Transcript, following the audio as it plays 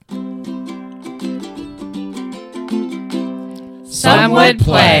Some would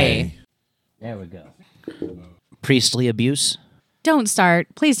play. There we go. Priestly abuse? Don't start.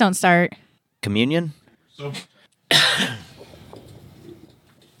 Please don't start. Communion? So,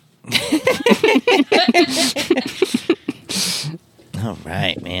 All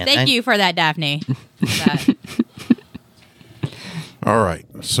right, man. Thank you for that, Daphne. all right.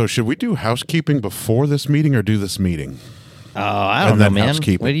 So should we do housekeeping before this meeting or do this meeting? Oh, I don't And know, then man.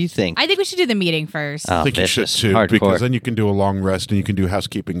 housekeeping. What do you think? I think we should do the meeting first. I think you vicious. should too, Hardcore. because then you can do a long rest and you can do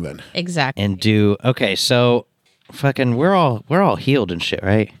housekeeping then. Exactly. And do okay. So, fucking, we're all healed and shit,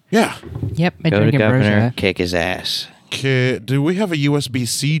 right? Yeah. Yep, I Go to drink governor, ambrosia. kick his ass. Do we have a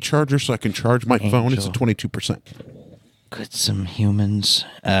USB-C charger so I can charge my phone? It's at Angel. 22%. Get some humans.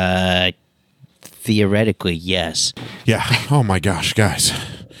 Theoretically, yes. Yeah. Oh my gosh, guys.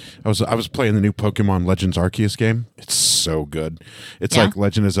 I was playing the new Pokemon Legends Arceus game. It's so good. It's Yeah? like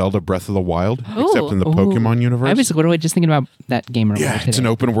Legend of Zelda Breath of the Wild, except in the Ooh. Pokemon universe. I was literally just thinking about that game earlier Yeah, today. it's an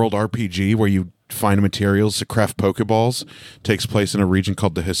open world RPG where you find materials to craft Pokeballs. Takes place in a region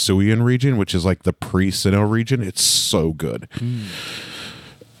called the Hisuian region, which is like the pre-Sinnoh region. It's so good.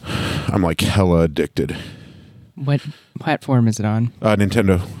 I'm like hella addicted. What platform is it on?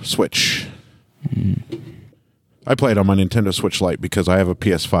 Nintendo Switch. I play it on my Nintendo Switch Lite because I have a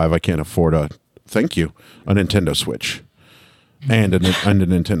PS5. I can't afford a Nintendo Switch and a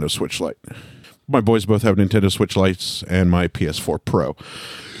Nintendo Switch Lite. My boys both have Nintendo Switch Lites and my PS4 Pro.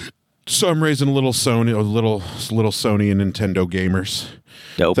 So I'm raising a little Sony and Nintendo gamers.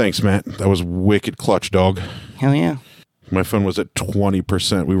 Dope. Thanks, Matt. That was wicked clutch, dog. Hell yeah. My phone was at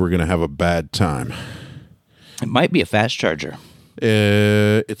 20%. We were going to have a bad time. It might be a fast charger.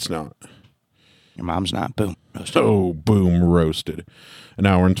 It's not. Your mom's not. Boom. Roasted. Oh, boom, roasted. An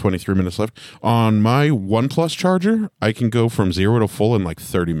hour and 23 minutes left. On my OnePlus charger, I can go from 0 to full in like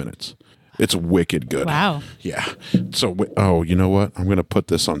 30 minutes. It's wicked good. Wow. Yeah. So, you know what? I'm going to put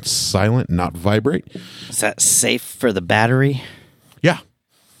this on silent, not vibrate. Is that safe for the battery? Yeah.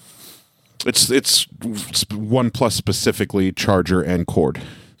 It's OnePlus specifically, charger and cord.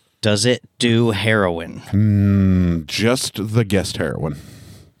 Does it do heroin? Just the guest heroin.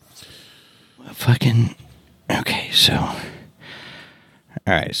 Fucking. Okay, so. All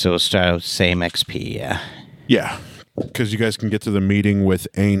right, so we'll start with same XP, yeah. Yeah. Because you guys can get to the meeting with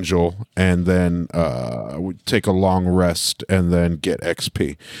Angel and then we take a long rest and then get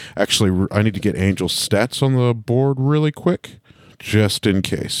XP. Actually, I need to get Angel's stats on the board really quick, just in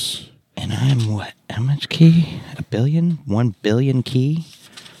case. And I'm what? How much key? 1 billion? 1 billion key?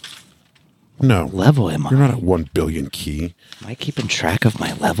 No. Level am I? You're not at 1 billion key. Am I keeping track of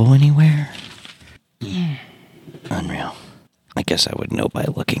my level anywhere? Unreal. I guess I would know by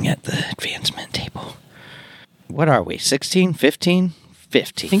looking at the advancement table. What are we? 16? 15?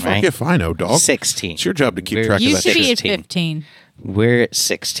 15, Think right? If I know, dog. 16. It's your job to keep We're- track You of that should be shit. at 15. We're at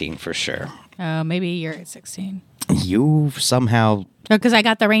 16 for sure. Maybe you're at 16. You somehow... Because I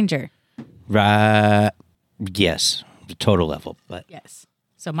got the Ranger. Yes, the total level. But Yes.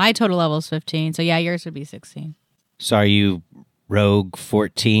 So my total level is 15. So yeah, yours would be 16. so are you Rogue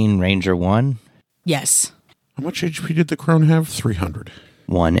 14, Ranger 1? Yes. How much HP did the crone have? 300.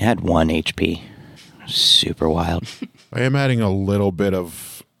 1 at 1 HP. Super wild. I am adding a little bit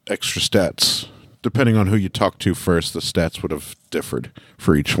of extra stats. Depending on who you talk to first, the stats would have differed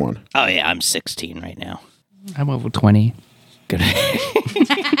for each one. Oh yeah, I'm 16 right now. I'm level 20. Good.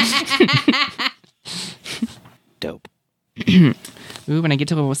 Dope. Ooh, when I get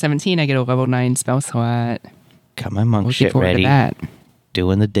to level 17, I get a level 9 spell slot. Got my monk Looking shit forward ready. to that.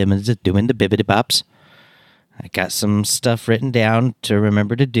 Doing the bibbidi bops. I got some stuff written down to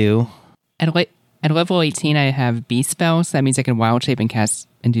remember to do. At level 18, I have beast spells. So that means I can wild shape and cast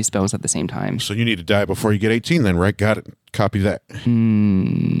and do spells at the same time. So you need to die before you get 18 then, right? Got it. Copy that.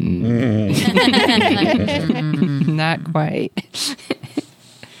 Not quite.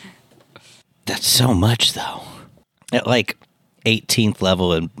 That's so much though. At like 18th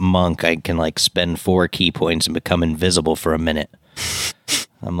level in monk, I can like spend 4 key points and become invisible for a minute.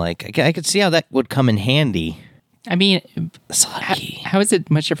 I'm like, I could see how that would come in handy. I mean, That's a lot of key. how is it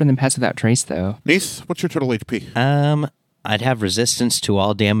much different than Pass Without Trace, though? Neith, what's your total HP? I'd have resistance to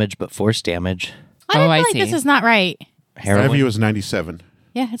all damage but force damage. I feel I like see. this is not right. I have Heroin. you as 97.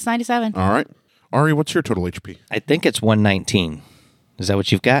 Yeah, it's 97. All right. Ari, what's your total HP? I think it's 119. Is that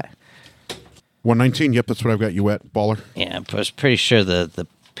what you've got? 119. Yep, that's what I've got you at, baller. Yeah, I was pretty sure the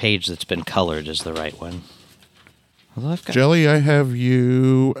page that's been colored is the right one. Although I've got Jelly, I have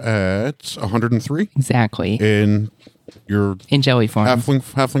you at 103 Exactly. in your In jelly form. halfling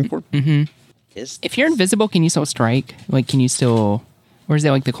form. is If you're invisible, can you still strike? Like, can you still... Or is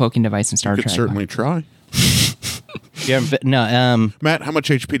that like the cloaking device in Star You could Trek? certainly try. No, Matt, how much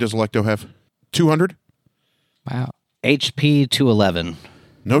HP does Electo have? 200? Wow. HP 211.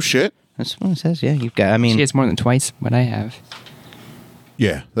 No shit. That's what it says. Yeah, you've got. I mean, She has more than twice what I have.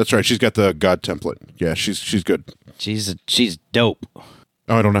 Yeah, that's right. She's got the God template. Yeah, she's good. she's dope.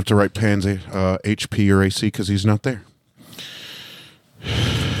 Oh, I don't have to write Pan's HP or AC because he's not there.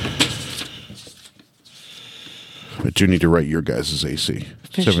 I do need to write your guys' AC.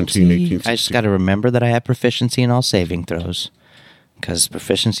 17, 18, 16. I just got to remember that I have proficiency in all saving throws because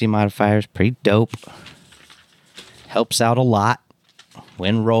proficiency modifier is pretty dope. Helps out a lot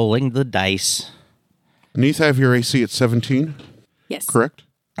when rolling the dice. Neath, I have your AC at 17, Yes. correct?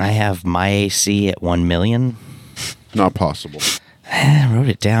 I have my AC at 1 million. Not possible. I wrote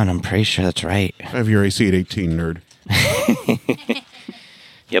it down. I'm pretty sure that's right. I have your AC at 18, nerd.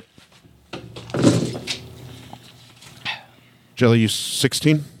 Yep. Jelly, you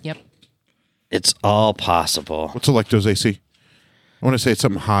 16? Yep. It's all possible. What's Electo's AC? I want to say it's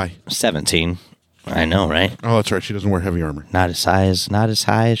something high. 17. I know, right? Oh, that's right. She doesn't wear heavy armor. Not as high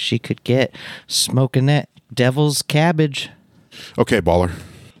as she could get. Smoking that devil's cabbage. Okay, baller.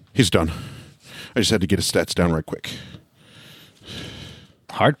 He's done. I just had to get his stats down right quick.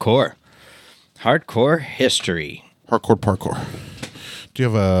 Hardcore history. Hardcore parkour. Do you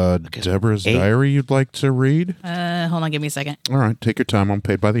have a Deborah's Diary you'd like to read? Hold on, give me a second. All right, take your time. I'm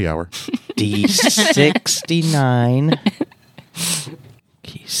paid by the hour. D69.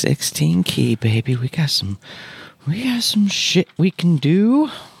 Key 16 key, baby. We got some shit we can do.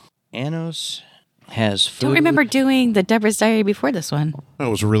 Anos has food. Don't remember doing the Deborah's Diary before this one. That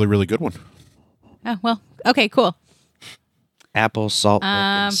was a really, really good one. Oh, well. Okay, cool. Apple, salt, You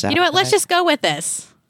know what? Let's just go with this.